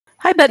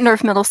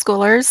Bettendorf Middle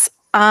Schoolers.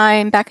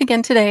 I'm back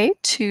again today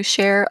to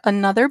share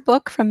another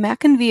book from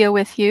Mac and Via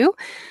with you.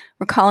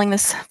 We're calling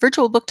this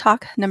Virtual Book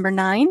Talk number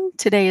 9.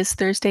 Today is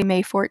Thursday,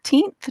 May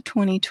 14th,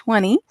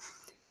 2020.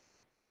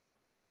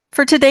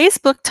 For today's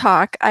book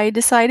talk, I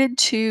decided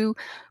to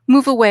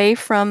move away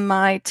from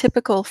my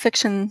typical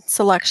fiction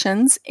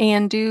selections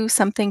and do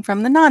something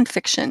from the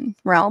nonfiction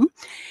realm.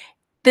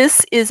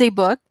 This is a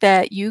book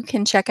that you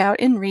can check out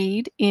and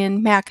read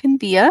in Mac and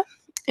Via.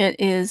 It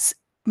is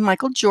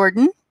Michael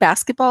Jordan,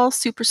 basketball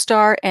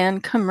superstar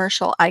and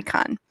commercial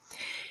icon.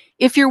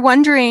 If you're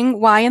wondering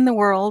why in the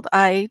world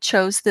I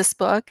chose this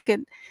book,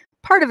 and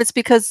part of it's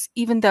because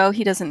even though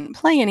he doesn't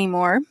play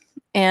anymore,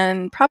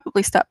 and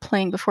probably stopped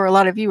playing before a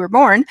lot of you were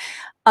born,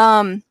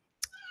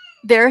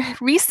 there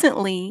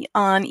recently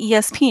on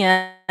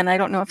ESPN, and I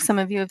don't know if some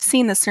of you have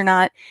seen this or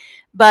not,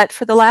 but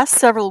for the last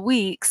several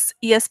weeks,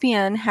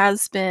 ESPN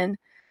has been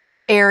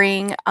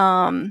airing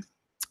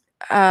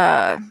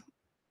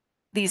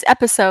these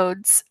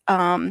episodes.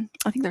 I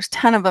think there's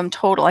 10 of them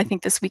total. I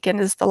think this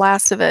weekend is the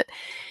last of it.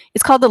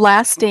 It's called The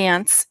Last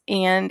Dance,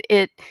 and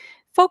it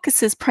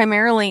focuses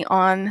primarily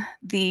on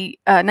the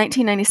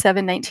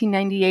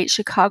 1997-1998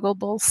 Chicago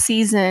Bulls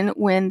season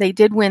when they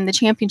did win the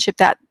championship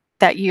that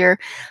year.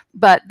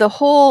 But the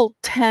whole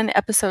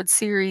 10-episode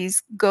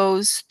series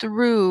goes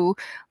through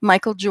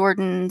Michael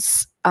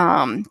Jordan's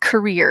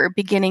career,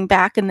 beginning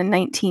back in the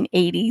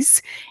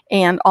 1980s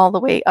and all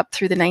the way up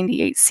through the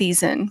 98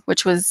 season,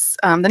 which was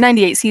the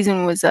 98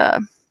 season was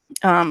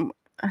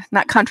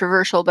not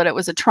controversial, but it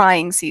was a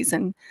trying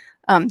season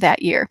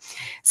that year.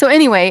 So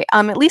anyway,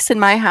 at least in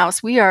my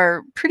house, we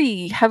are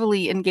pretty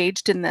heavily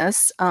engaged in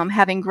this,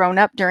 having grown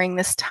up during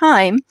this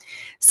time.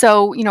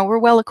 So, we're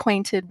well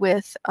acquainted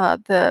with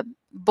the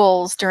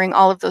Bulls during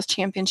all of those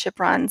championship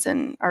runs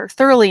and are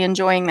thoroughly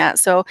enjoying that.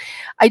 So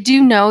I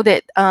do know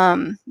that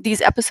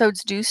these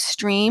episodes do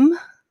stream,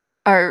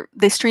 or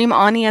they stream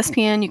on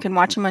ESPN. You can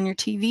watch them on your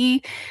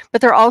TV,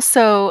 but they're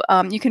also,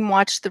 you can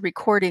watch the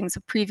recordings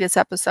of previous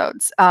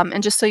episodes.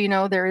 And just so you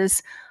know, there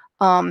is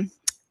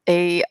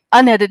a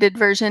unedited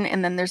version,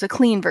 and then there's a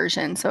clean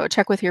version. So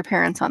check with your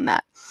parents on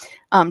that.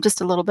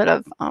 Just a little bit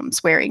of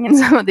swearing in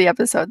some of the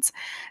episodes.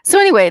 So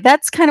anyway,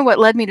 that's kind of what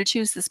led me to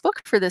choose this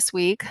book for this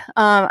week.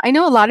 I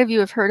know a lot of you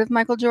have heard of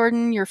Michael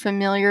Jordan. You're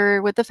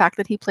familiar with the fact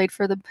that he played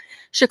for the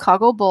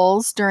Chicago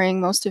Bulls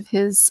during most of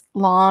his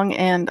long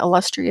and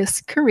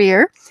illustrious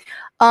career.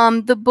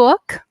 The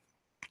book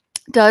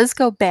does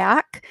go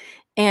back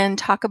and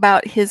talk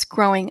about his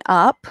growing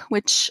up,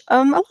 which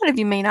a lot of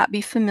you may not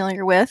be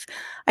familiar with.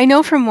 I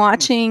know from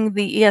watching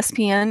the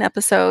ESPN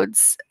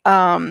episodes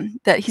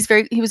that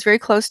he was very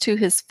close to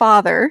his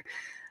father,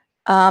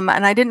 and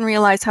I didn't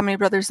realize how many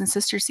brothers and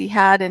sisters he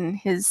had and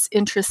his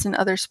interests in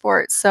other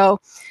sports. So,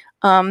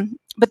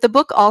 but the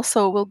book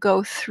also will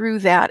go through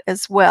that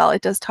as well.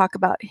 It does talk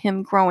about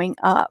him growing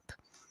up.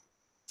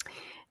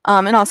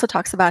 It also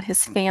talks about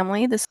his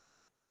family.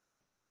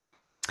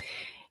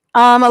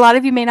 A lot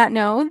of you may not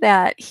know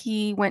that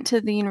he went to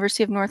the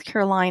University of North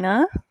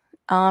Carolina,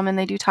 and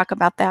they do talk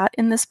about that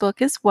in this book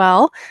as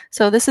well.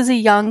 So this is a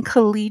young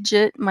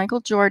collegiate Michael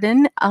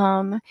Jordan.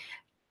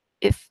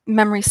 If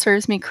memory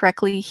serves me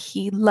correctly,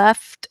 he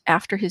left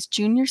after his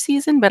junior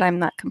season, but I'm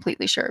not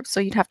completely sure.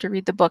 So you'd have to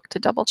read the book to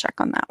double check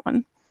on that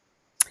one.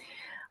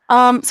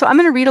 So I'm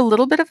going to read a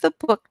little bit of the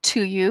book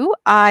to you.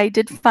 I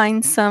did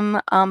find some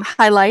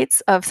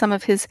highlights of some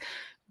of his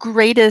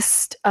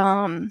greatest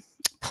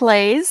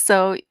plays,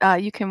 so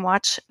you can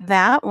watch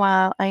that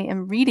while I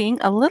am reading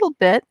a little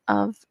bit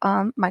of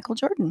Michael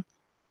Jordan.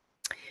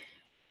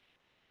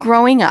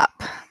 Growing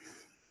up.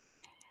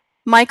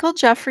 Michael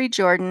Jeffrey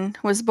Jordan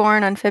was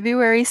born on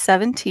February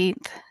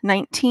 17th,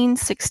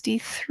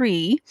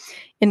 1963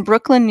 in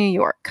Brooklyn, New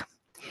York.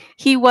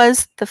 He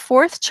was the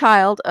fourth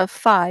child of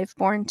 5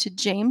 born to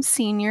James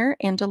Sr.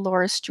 and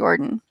Dolores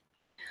Jordan.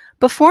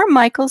 Before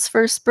Michael's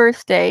first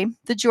birthday,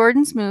 the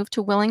Jordans moved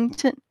to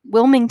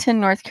Wilmington,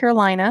 North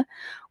Carolina,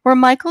 where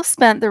Michael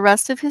spent the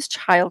rest of his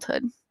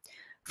childhood.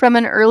 From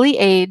an early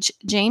age,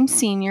 James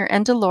Sr.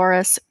 and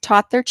Dolores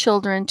taught their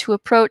children to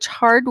approach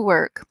hard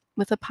work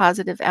with a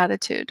positive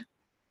attitude.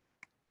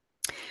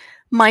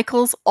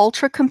 Michael's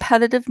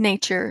ultra-competitive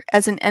nature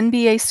as an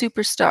NBA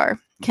superstar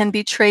can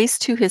be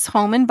traced to his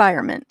home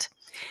environment.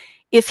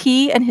 If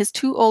he and his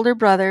 2 older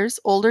brothers,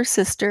 older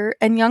sister,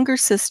 and younger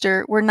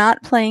sister were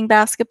not playing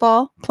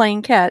basketball,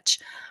 playing catch,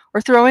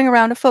 or throwing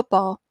around a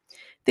football,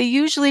 they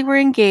usually were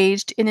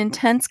engaged in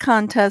intense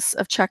contests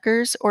of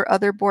checkers or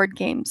other board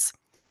games.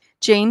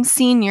 James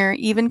Sr.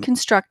 even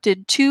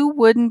constructed 2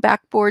 wooden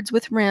backboards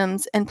with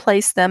rims and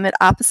placed them at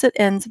opposite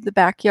ends of the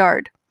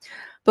backyard.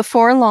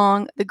 Before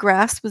long, the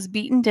grass was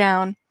beaten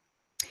down,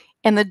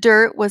 and the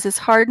dirt was as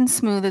hard and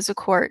smooth as a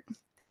court.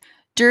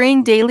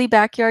 During daily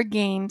backyard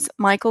games,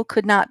 Michael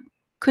could not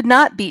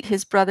beat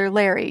his brother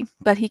Larry,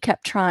 but he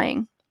kept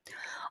trying.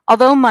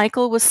 Although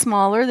Michael was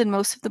smaller than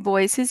most of the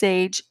boys his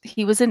age,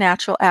 he was a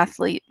natural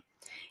athlete.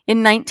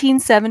 In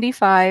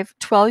 1975,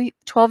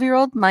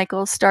 12-year-old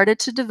Michael started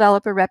to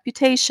develop a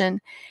reputation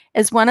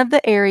as one of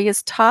the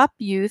area's top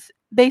youth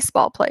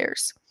baseball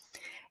players.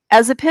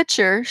 As a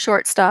pitcher,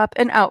 shortstop,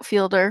 and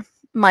outfielder,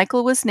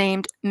 Michael was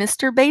named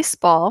Mr.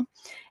 Baseball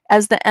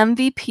as the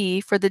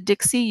MVP for the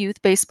Dixie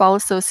Youth Baseball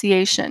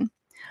Association.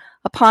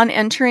 Upon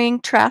entering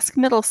Trask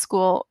Middle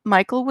School,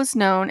 Michael was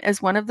known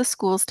as one of the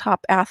school's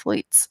top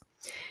athletes.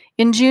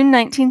 In June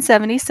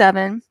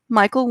 1977,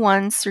 Michael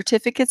won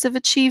certificates of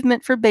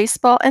achievement for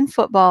baseball and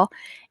football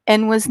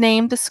and was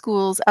named the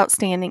school's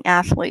outstanding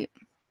athlete.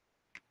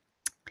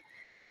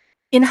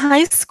 In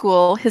high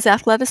school, his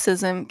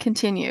athleticism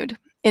continued.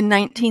 In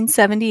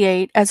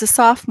 1978, as a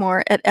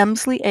sophomore at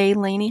Emsley A.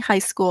 Laney High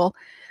School,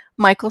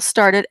 Michael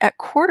started at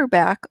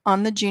quarterback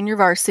on the junior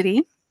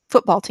varsity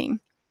football team.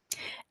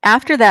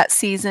 After that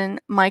season,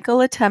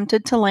 Michael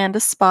attempted to land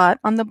a spot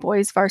on the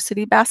boys'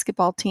 varsity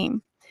basketball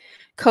team.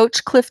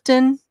 Coach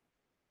Clifton,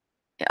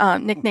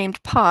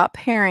 nicknamed Pop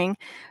Herring,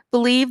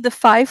 believed the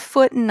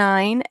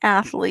 5'9"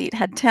 athlete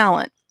had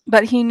talent,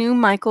 but he knew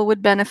Michael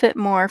would benefit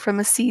more from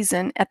a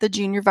season at the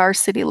junior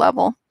varsity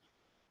level,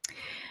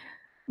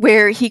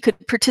 where he could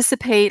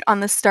participate on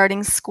the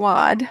starting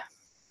squad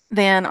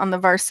than on the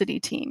varsity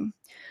team,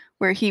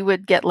 where he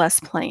would get less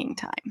playing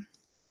time.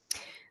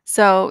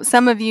 So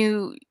some of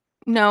you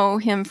know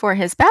him for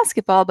his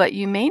basketball, but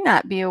you may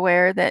not be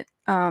aware that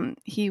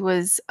he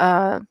was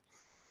an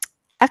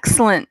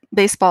excellent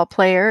baseball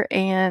player,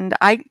 and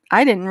I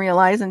didn't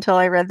realize until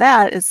I read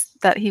that is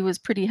that he was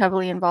pretty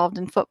heavily involved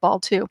in football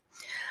too.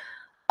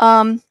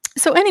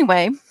 So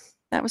anyway,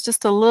 that was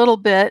just a little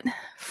bit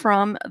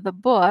from the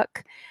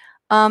book.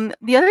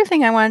 The other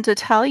thing I wanted to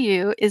tell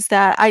you is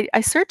that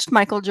I searched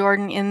Michael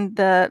Jordan in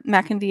the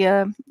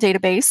McInvia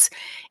database,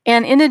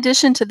 and in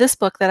addition to this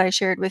book that I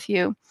shared with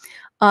you,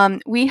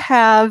 we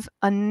have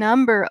a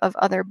number of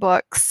other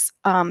books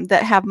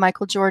that have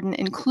Michael Jordan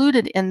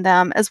included in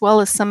them, as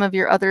well as some of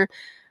your other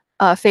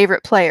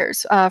favorite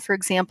players. For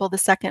example, the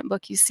second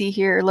book you see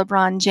here,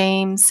 LeBron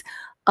James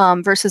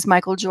versus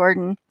Michael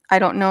Jordan. I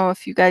don't know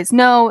if you guys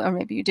know, or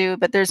maybe you do,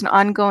 but there's an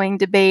ongoing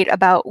debate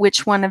about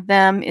which one of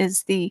them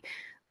is the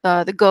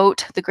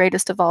GOAT, the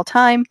greatest of all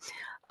time.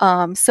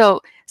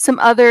 So some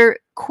other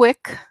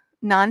quick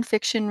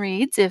nonfiction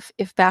reads, if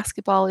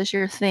basketball is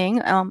your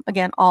thing.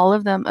 Again, all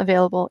of them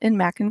available in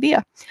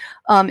McInvia.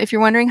 If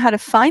you're wondering how to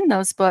find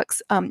those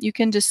books, you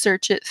can just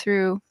search it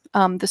through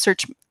the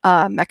search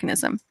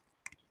mechanism.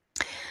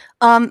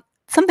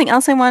 Something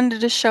else I wanted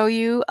to show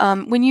you,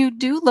 when you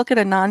do look at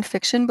a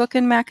nonfiction book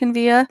in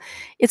McInvia,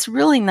 it's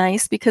really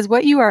nice because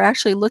what you are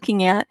actually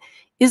looking at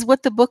is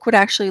what the book would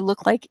actually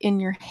look like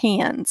in your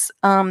hands.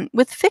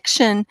 With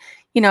fiction,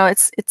 you know,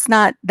 it's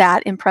not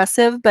that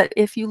impressive, but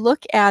if you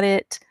look at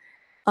it,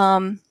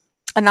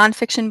 a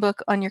nonfiction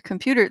book on your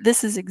computer,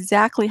 this is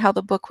exactly how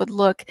the book would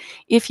look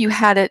if you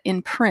had it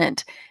in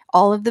print.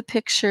 All of the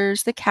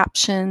pictures, the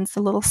captions,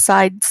 the little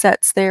side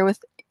sets there with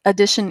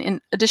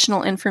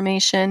additional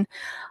information.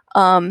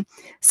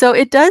 So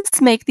it does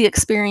make the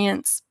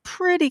experience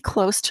pretty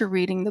close to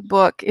reading the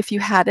book if you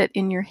had it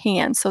in your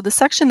hand. So the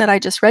section that I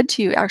just read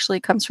to you actually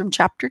comes from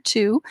chapter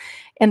 2,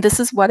 and this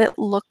is what it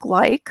looked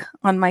like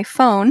on my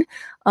phone.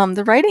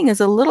 The writing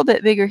is a little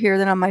bit bigger here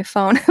than on my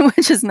phone,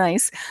 which is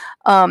nice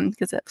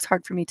because it's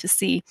hard for me to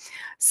see.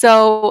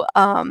 So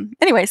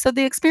anyway, so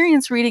the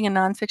experience reading a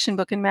nonfiction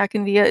book in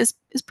McInvia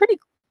is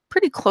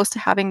pretty close to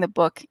having the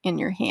book in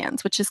your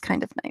hands, which is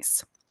kind of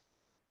nice.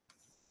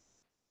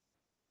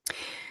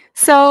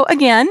 So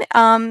again,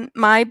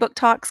 my book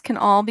talks can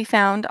all be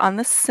found on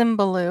the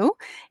Symbaloo,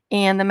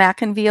 and the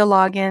McInvia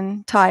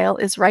login tile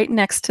is right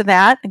next to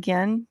that.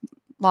 Again,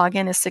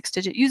 login is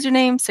 6-digit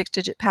username,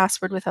 6-digit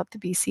password without the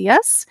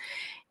BCS.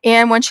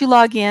 And once you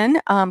log in,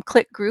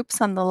 click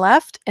groups on the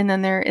left, and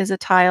then there is a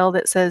tile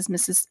that says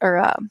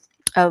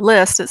a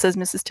list that says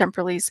Mrs.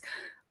 Temperley's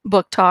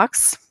book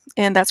talks,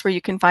 and that's where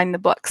you can find the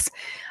books.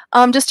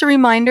 Just a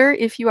reminder,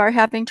 if you are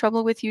having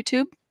trouble with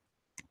YouTube,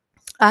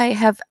 I'll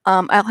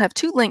have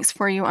 2 links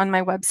for you on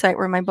my website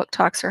where my book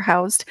talks are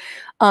housed.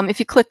 If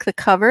you click the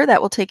cover, that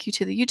will take you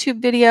to the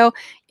YouTube video.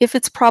 If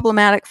it's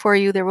problematic for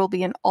you, there will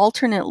be an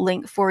alternate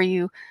link for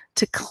you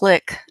to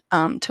click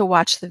to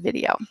watch the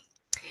video.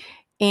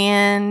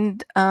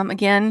 And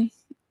again,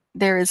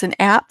 there is an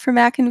app for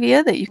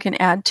McInvia that you can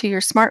add to your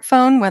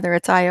smartphone, whether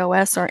it's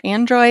iOS or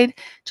Android.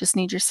 Just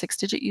need your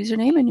 6-digit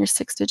username and your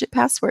 6-digit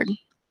password.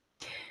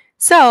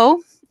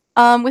 So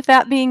with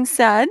that being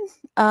said,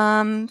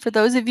 for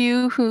those of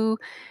you who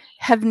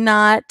have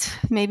not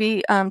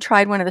maybe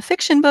tried one of the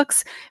fiction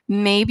books,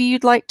 maybe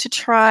you'd like to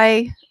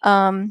try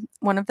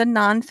one of the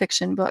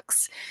nonfiction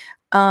books.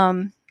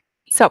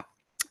 So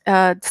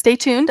stay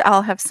tuned.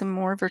 I'll have some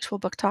more virtual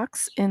book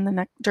talks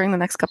during the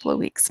next couple of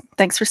weeks.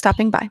 Thanks for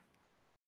stopping by.